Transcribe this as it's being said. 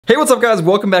Hey, what's up guys?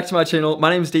 Welcome back to my channel. My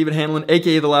name is David Hanlon,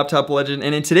 aka The Laptop Legend,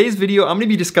 and in today's video, I'm gonna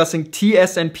be discussing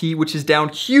TSNP, which is down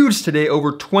huge today,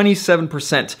 over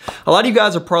 27%. A lot of you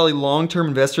guys are probably long-term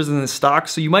investors in this stock,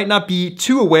 so you might not be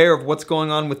too aware of what's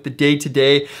going on with the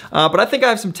day-to-day, but I think I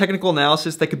have some technical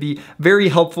analysis that could be very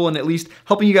helpful in at least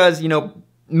helping you guys,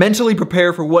 mentally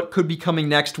prepare for what could be coming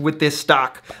next with this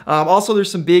stock. Also,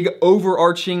 there's some big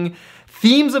overarching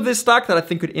themes of this stock that I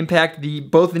think could impact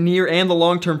both the near and the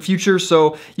long-term future,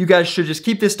 so you guys should just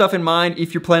keep this stuff in mind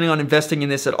if you're planning on investing in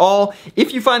this at all.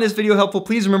 If you find this video helpful,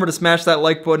 please remember to smash that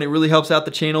like button. It really helps out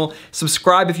the channel.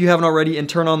 Subscribe if you haven't already and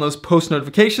turn on those post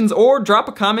notifications, or drop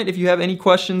a comment if you have any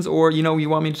questions or you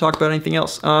want me to talk about anything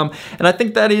else. And I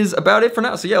think that is about it for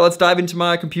now. So yeah, let's dive into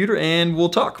my computer and we'll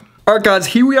talk. All right guys,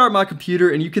 here we are at my computer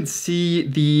and you can see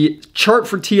the chart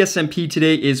for TSNP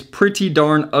today is pretty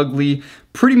darn ugly.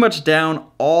 Pretty much down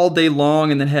all day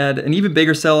long and then had an even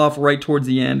bigger sell-off right towards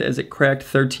the end as it cracked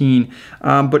 13.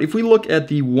 But if we look at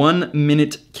the 1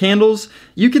 minute candles,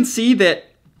 you can see that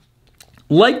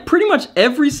like pretty much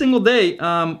every single day,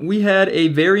 we had a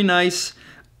very nice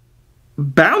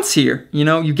bounce here.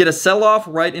 You get a sell-off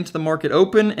right into the market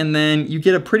open and then you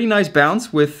get a pretty nice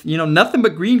bounce with nothing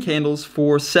but green candles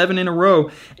for 7 in a row,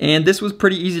 and this was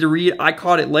pretty easy to read. I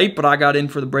caught it late, but I got in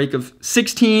for the break of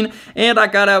 16 and I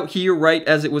got out here right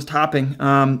as it was topping,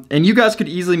 and you guys could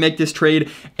easily make this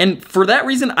trade, and for that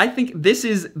reason I think this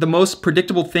is the most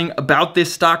predictable thing about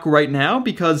this stock right now,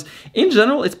 because in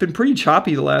general it's been pretty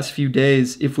choppy the last few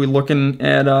days. If we're looking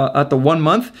at the 1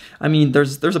 month, I mean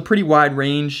there's a pretty wide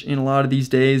range in a lot of these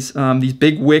days, these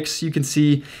big wicks you can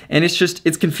see, and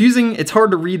it's confusing. It's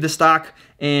hard to read the stock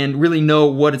and really know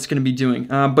what it's going to be doing.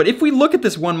 But if we look at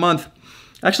this 1 month,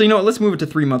 actually, let's move it to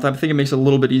 3 month. I think it makes it a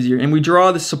little bit easier. And we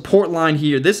draw the support line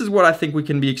here. This is what I think we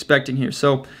can be expecting here.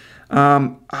 So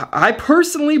I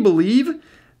personally believe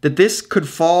that this could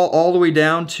fall all the way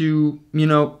down to,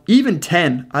 even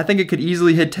 10. I think it could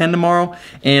easily hit 10 tomorrow,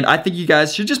 and I think you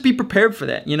guys should just be prepared for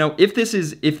that. If this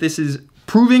is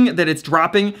proving that it's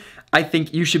dropping, I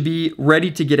think you should be ready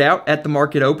to get out at the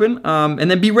market open, and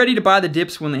then be ready to buy the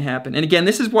dips when they happen. And again,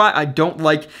 this is why I don't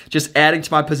like just adding to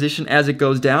my position as it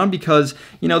goes down, because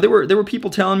there were people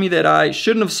telling me that I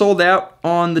shouldn't have sold out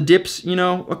on the dips,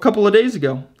 a couple of days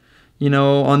ago.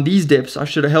 On these dips, I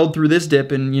should have held through this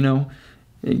dip and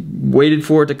waited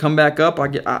for it to come back up.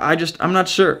 I'm not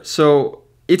sure. So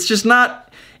it's just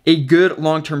not a good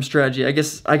long-term strategy. I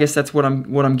guess that's what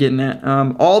I'm getting at.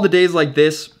 All the days like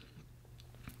this,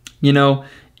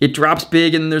 it drops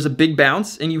big and there's a big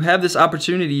bounce and you have this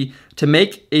opportunity to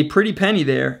make a pretty penny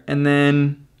there and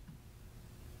then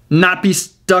not be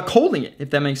stuck holding it,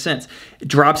 if that makes sense. It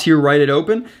drops here right at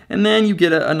open and then you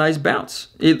get a nice bounce.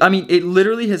 It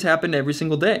literally has happened every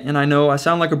single day, and I know I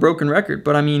sound like a broken record,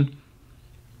 but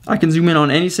I can zoom in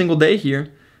on any single day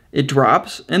here. It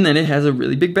drops and then it has a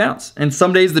really big bounce, and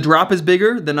some days the drop is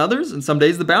bigger than others and some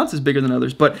days the bounce is bigger than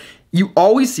others, but you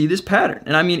always see this pattern.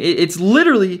 And it's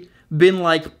literally been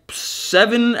like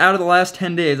 7 out of the last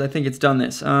 10 days I think it's done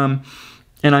this. And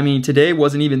today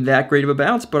wasn't even that great of a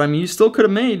bounce, but you still could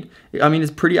have made,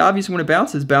 it's pretty obvious when it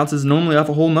bounces. Bounces normally off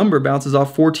a whole number, bounces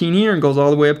off 14 here and goes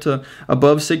all the way up to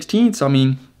above 16. So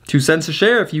 2 cents a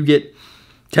share. If you get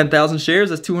 10,000 shares,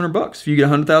 that's $200. If you get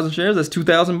 100,000 shares, that's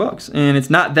 $2,000, and it's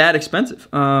not that expensive.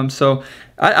 So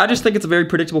I just think it's a very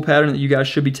predictable pattern that you guys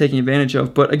should be taking advantage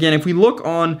of. But again, if we look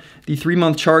on the 3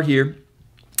 month chart here,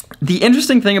 the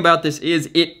interesting thing about this is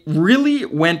it really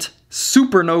went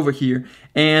supernova here,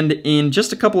 and in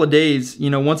just a couple of days,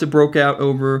 once it broke out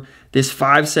over this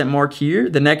 5 cent mark here,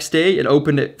 the next day it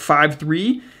opened at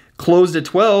 5.3, closed at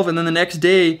 12, and then the next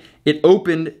day it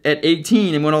opened at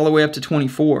 18 and went all the way up to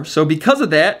 24. So because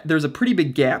of that, there's a pretty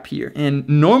big gap here, and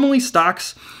normally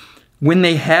stocks, when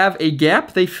they have a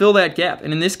gap, they fill that gap.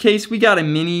 And in this case, we got a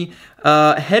mini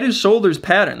head and shoulders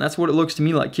pattern. That's what it looks to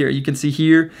me like here. You can see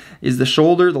here is the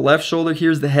shoulder, the left shoulder,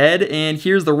 here's the head, and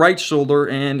here's the right shoulder,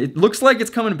 and it looks like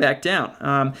it's coming back down.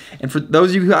 And for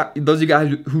those of you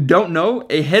guys who don't know,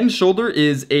 a head and shoulder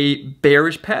is a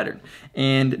bearish pattern.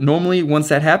 And normally once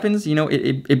that happens,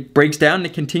 it breaks down and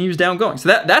it continues down going. So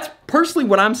that's personally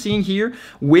what I'm seeing here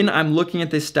when I'm looking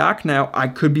at this stock. Now, I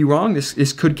could be wrong.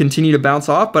 This could continue to bounce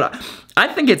off, but I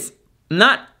think it's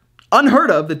not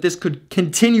unheard of that this could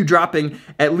continue dropping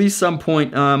at least some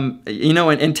point,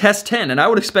 and test 10. And I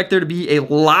would expect there to be a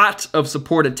lot of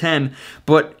support at 10,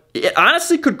 but it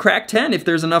honestly could crack 10 if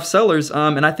there's enough sellers.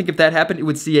 And I think if that happened, it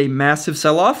would see a massive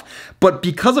sell-off. But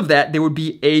because of that, there would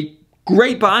be a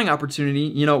great buying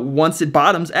opportunity, once it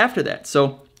bottoms after that.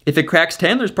 So if it cracks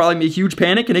 10, there's probably a huge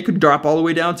panic and it could drop all the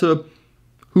way down to,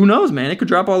 who knows, man, it could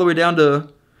drop all the way down to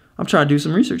I'm trying to do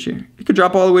some research here. It could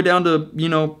drop all the way down to, you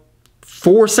know,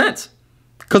 4 cents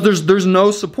because there's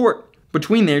no support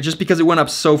between there just because it went up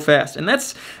so fast. And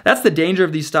that's the danger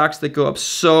of these stocks that go up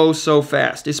so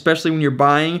fast, especially when you're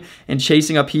buying and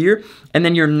chasing up here and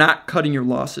then you're not cutting your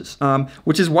losses,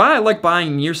 which is why I like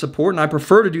buying near support, and I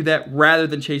prefer to do that rather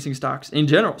than chasing stocks in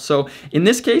general. So in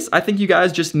this case, I think you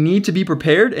guys just need to be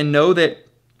prepared and know that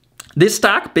this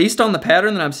stock, based on the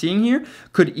pattern that I'm seeing here,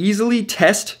 could easily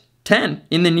test 10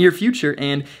 in the near future.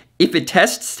 And if it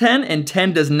tests 10 and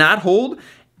 10 does not hold,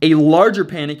 a larger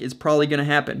panic is probably going to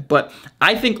happen. But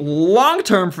I think long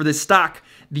term for this stock,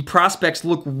 the prospects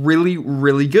look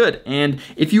really good. And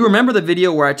if you remember the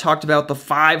video where I talked about the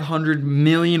 500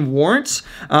 million warrants,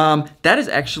 that is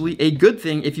actually a good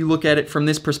thing if you look at it from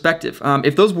this perspective.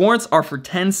 If those warrants are for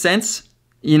 10 cents,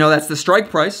 you know, that's the strike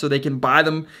price, so they can buy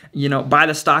them, you know, buy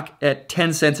the stock at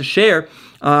 10 cents a share,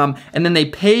 and then they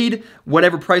paid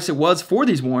whatever price it was for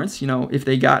these warrants. You know, if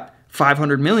they got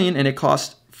 500 million and it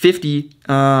cost 50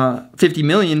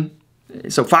 million,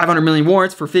 so 500 million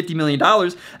warrants for $50 million,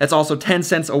 that's also 10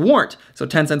 cents a warrant. So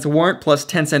 10 cents a warrant plus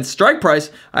 10 cents strike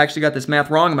price. I actually got this math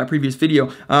wrong in my previous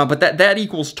video, but that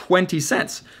equals 20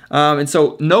 cents. And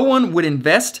so no one would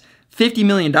invest $50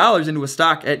 million into a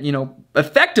stock at, you know,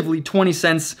 effectively 20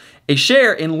 cents a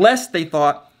share unless they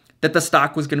thought that the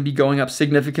stock was going to be going up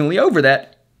significantly over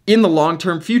that in the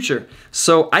long-term future.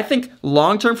 So I think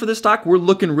long-term for this stock, we're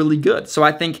looking really good. So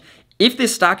I think if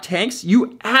this stock tanks,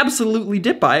 you absolutely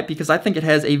dip by it because I think it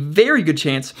has a very good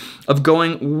chance of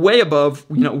going way above,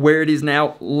 you know, where it is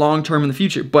now long-term in the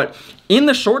future. But in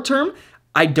the short term,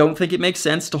 I don't think it makes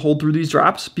sense to hold through these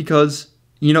drops because,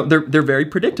 you know, they're very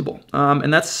predictable.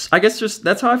 And that's, I guess,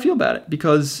 that's how I feel about it,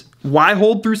 because why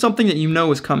hold through something that you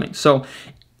know is coming? So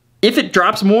if it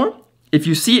drops more, if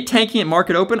you see it tanking at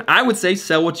market open, I would say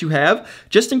sell what you have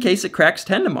just in case it cracks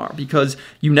 10 tomorrow, because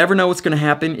you never know what's going to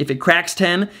happen. If it cracks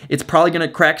 10, it's probably going to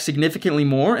crack significantly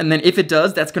more. And then if it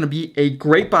does, that's going to be a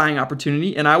great buying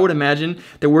opportunity. And I would imagine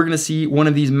that we're going to see one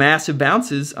of these massive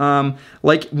bounces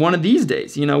like one of these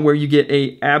days, you know, where you get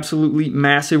a absolutely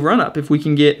massive run up. If we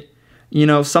can get, you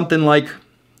know, something like,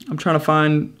 I'm trying to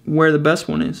find where the best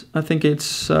one is. I think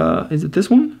it's, is it this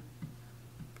one?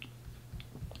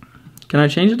 Can I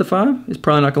change it to 5? It's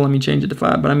probably not going to let me change it to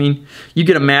 5, but I mean, you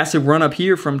get a massive run up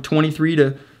here from 23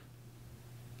 to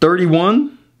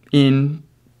 31 in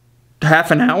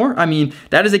half an hour. I mean,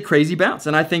 that is a crazy bounce,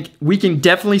 and I think we can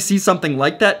definitely see something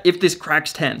like that if this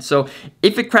cracks 10. So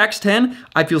if it cracks 10,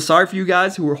 I feel sorry for you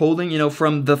guys who are holding, you know,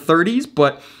 from the 30s,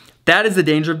 but that is the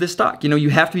danger of this stock. You know,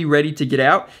 you have to be ready to get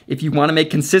out. If you want to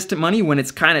make consistent money when it's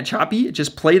kind of choppy,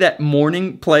 just play that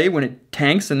morning play when it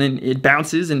tanks and then it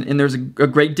bounces and there's a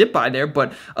great dip buy there.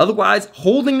 But otherwise,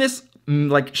 holding this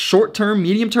like short term,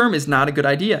 medium term is not a good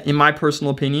idea, in my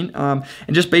personal opinion, and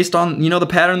just based on, you know, the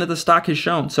pattern that the stock has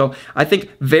shown. So I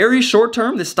think very short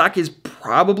term, this stock is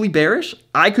probably bearish.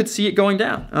 I could see it going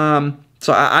down.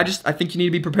 So I think you need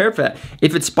to be prepared for that.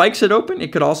 If it spikes it open,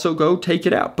 it could also go take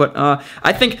it out. But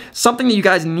I think something that you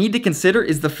guys need to consider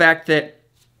is the fact that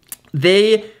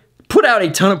they put out a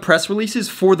ton of press releases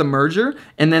for the merger,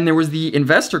 and then there was the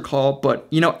investor call. But,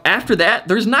 you know, after that,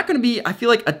 there's not going to be, I feel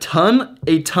like, a ton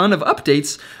of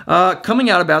updates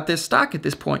coming out about this stock at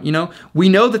this point. You know, we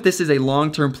know that this is a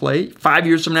long-term play. 5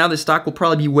 years from now, this stock will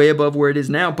probably be way above where it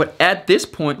is now. But at this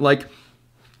point, like,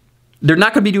 they're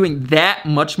not going to be doing that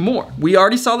much more. We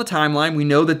already saw the timeline. We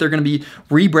know that they're going to be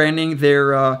rebranding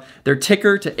their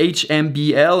ticker to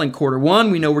HMBL in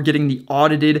Q1. We know we're getting the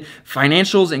audited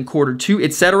financials in Q2,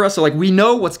 etc. So like, we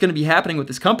know what's going to be happening with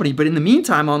this company. But in the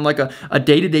meantime, on like a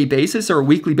day-to-day basis or a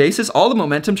weekly basis, all the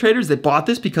momentum traders that bought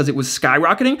this because it was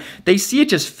skyrocketing, they see it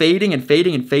just fading and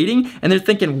fading and fading, and they're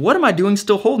thinking, what am I doing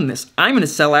still holding this? I'm going to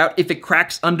sell out if it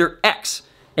cracks under X.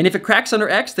 And if it cracks under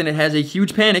X, then it has a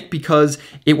huge panic because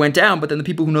it went down, but then the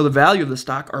people who know the value of the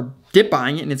stock are dip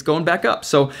buying it and it's going back up.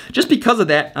 So just because of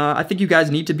that, I think you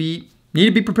guys need to be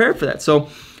prepared for that. So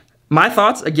my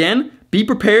thoughts, again, be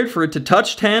prepared for it to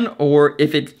touch 10, or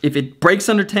if it breaks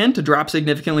under 10, to drop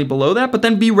significantly below that, but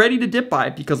then be ready to dip buy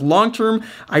it, because long term,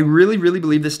 I really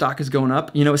believe this stock is going up.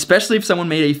 You know, especially if someone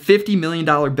made a $50 million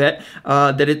bet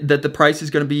that the price is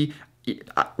going to be.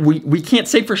 We can't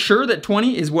say for sure that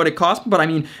 20 is what it cost, but I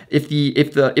mean,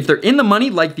 if they're in the money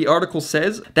like the article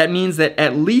says, that means that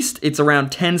at least it's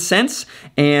around 10 cents,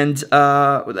 and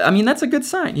I mean, that's a good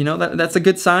sign. You know, that's a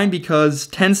good sign, because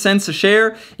 10 cents a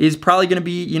share is probably going to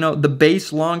be, you know, the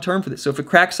base long term for this. So if it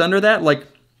cracks under that, like,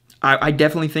 I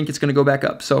definitely think it's going to go back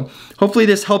up. So hopefully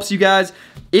this helps you guys.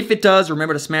 If it does,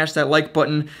 remember to smash that like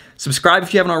button, subscribe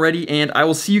if you haven't already, and I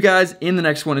will see you guys in the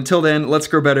next one. Until then, let's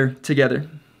grow better together.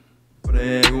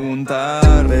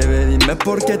 preguntar. Bebé, dime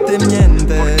por qué te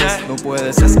mientes. No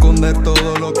puedes esconder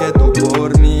todo lo que tú